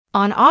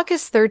On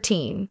August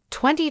 13,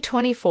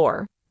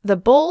 2024, The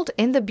Bold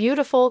and the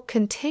Beautiful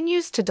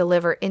continues to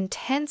deliver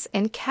intense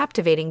and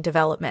captivating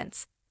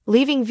developments,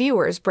 leaving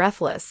viewers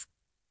breathless.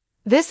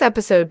 This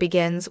episode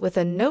begins with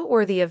a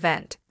noteworthy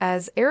event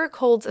as Eric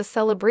holds a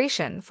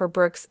celebration for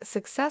Brooke's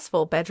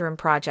successful bedroom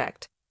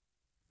project.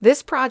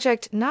 This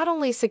project not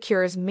only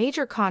secures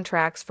major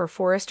contracts for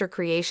Forrester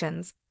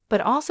Creations,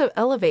 but also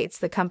elevates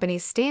the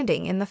company's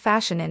standing in the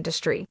fashion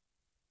industry.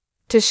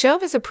 To show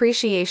his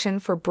appreciation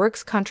for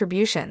Brooke's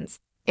contributions,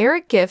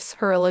 Eric gifts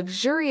her a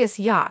luxurious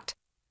yacht.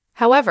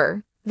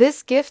 However,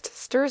 this gift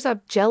stirs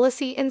up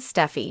jealousy in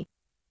Steffy.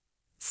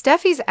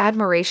 Steffy's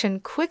admiration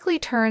quickly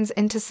turns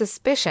into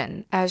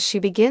suspicion as she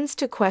begins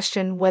to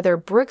question whether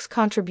Brooke's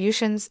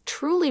contributions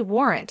truly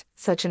warrant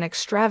such an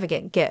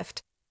extravagant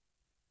gift.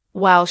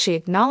 While she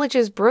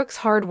acknowledges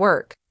Brooke's hard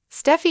work,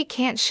 Steffy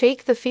can't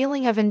shake the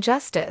feeling of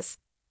injustice,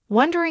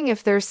 wondering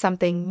if there's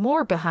something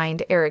more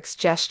behind Eric's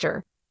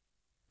gesture.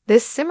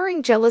 This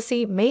simmering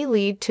jealousy may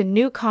lead to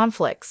new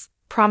conflicts,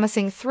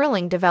 promising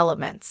thrilling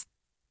developments.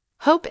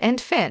 Hope and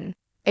Finn,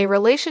 a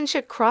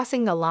relationship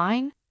crossing the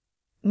line?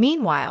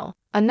 Meanwhile,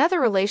 another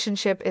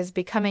relationship is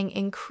becoming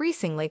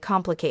increasingly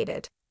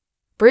complicated.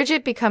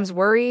 Bridget becomes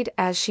worried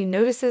as she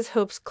notices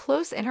Hope's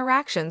close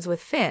interactions with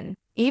Finn,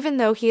 even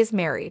though he is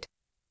married.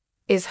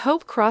 Is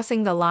Hope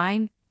crossing the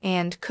line,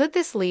 and could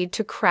this lead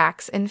to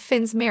cracks in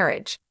Finn's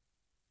marriage?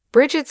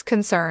 Bridget's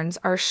concerns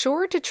are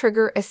sure to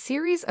trigger a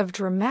series of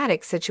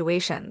dramatic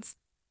situations.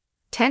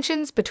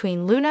 Tensions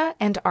between Luna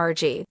and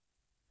RJ.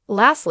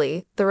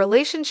 Lastly, the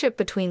relationship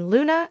between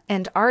Luna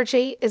and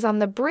RJ is on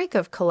the brink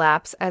of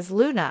collapse as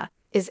Luna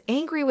is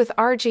angry with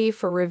RJ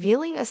for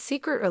revealing a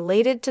secret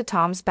related to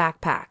Tom's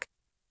backpack.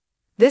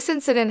 This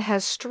incident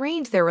has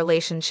strained their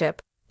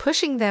relationship,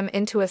 pushing them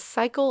into a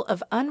cycle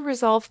of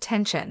unresolved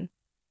tension.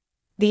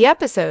 The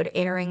episode,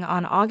 airing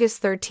on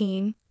August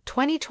 13,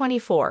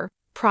 2024,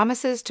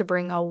 promises to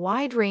bring a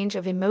wide range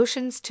of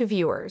emotions to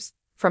viewers,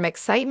 from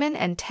excitement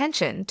and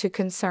tension to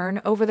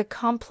concern over the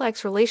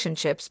complex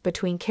relationships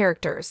between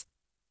characters.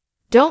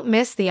 Don't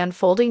miss the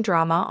unfolding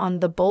drama on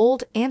The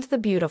Bold and the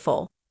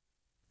Beautiful.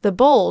 The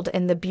Bold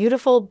and the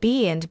Beautiful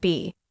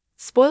B&B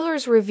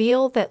Spoilers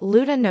reveal that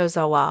Luna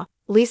Nozawa,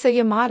 Lisa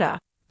Yamada,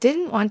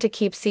 didn't want to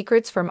keep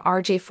secrets from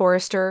RJ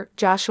Forrester,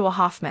 Joshua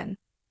Hoffman,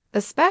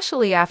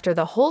 especially after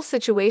the whole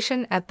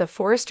situation at the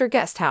Forrester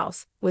guest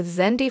house with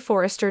Zendy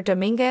Forrester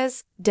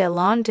Dominguez de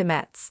Lon de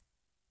Metz.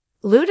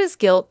 Luna's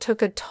guilt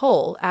took a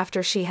toll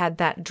after she had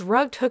that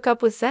drugged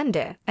hookup with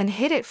Zende and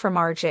hid it from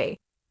RJ,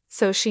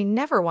 so she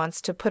never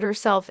wants to put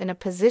herself in a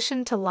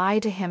position to lie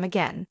to him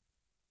again.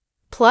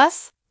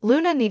 Plus,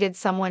 Luna needed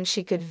someone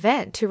she could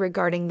vent to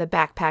regarding the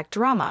backpack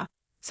drama,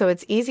 so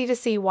it's easy to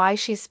see why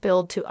she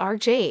spilled to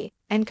RJ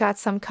and got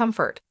some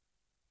comfort.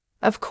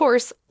 Of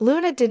course,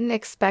 Luna didn't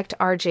expect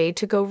RJ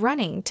to go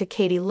running to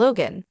Katie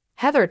Logan,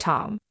 Heather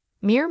Tom,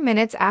 mere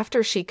minutes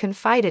after she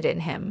confided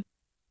in him.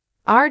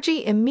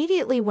 RJ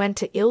immediately went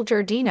to Il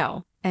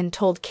Giardino and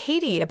told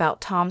Katie about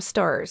Tom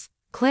Starr's,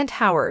 Clint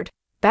Howard,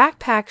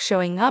 backpack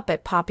showing up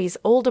at Poppy's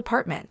old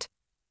apartment.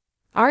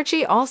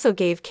 RJ also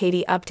gave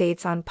Katie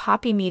updates on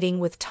Poppy meeting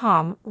with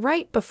Tom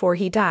right before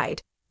he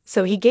died,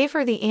 so he gave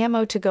her the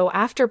ammo to go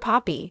after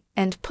Poppy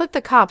and put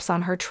the cops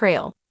on her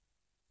trail.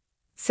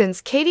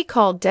 Since Katie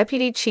called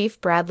Deputy Chief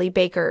Bradley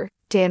Baker,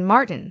 Dan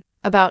Martin,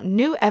 about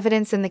new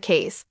evidence in the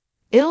case,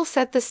 it'll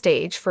set the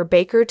stage for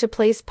Baker to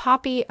place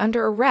Poppy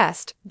under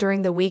arrest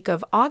during the week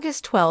of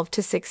August 12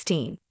 to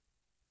 16.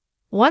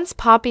 Once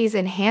Poppy's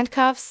in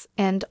handcuffs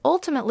and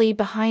ultimately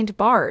behind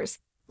bars,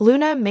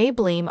 Luna may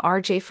blame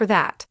RJ for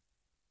that.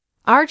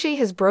 RJ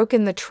has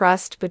broken the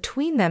trust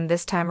between them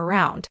this time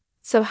around,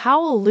 so how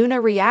will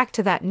Luna react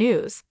to that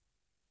news?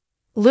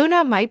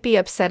 Luna might be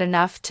upset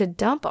enough to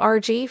dump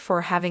RJ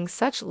for having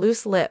such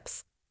loose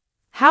lips.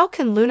 How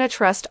can Luna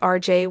trust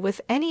RJ with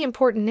any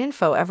important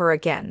info ever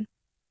again?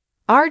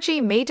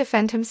 RJ may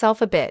defend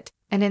himself a bit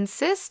and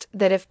insist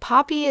that if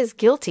Poppy is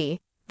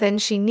guilty, then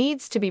she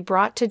needs to be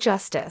brought to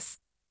justice.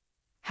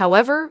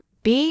 However,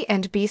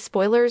 B&B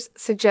Spoilers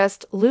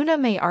suggest Luna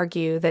may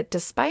argue that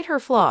despite her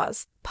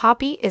flaws,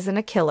 Poppy isn't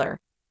a killer.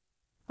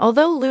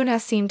 Although Luna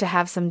seemed to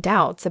have some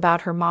doubts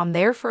about her mom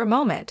there for a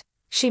moment,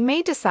 she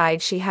may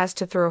decide she has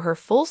to throw her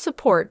full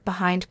support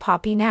behind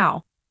Poppy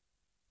now.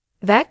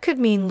 That could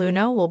mean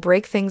Luna will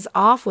break things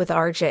off with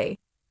RJ,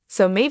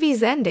 so maybe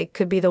Zendik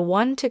could be the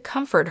one to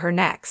comfort her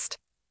next.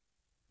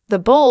 The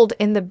Bold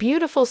and the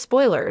Beautiful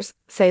Spoilers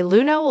say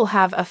Luna will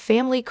have a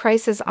family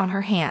crisis on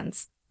her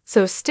hands,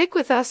 so stick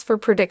with us for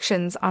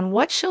predictions on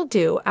what she'll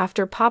do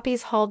after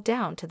Poppy's hauled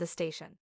down to the station.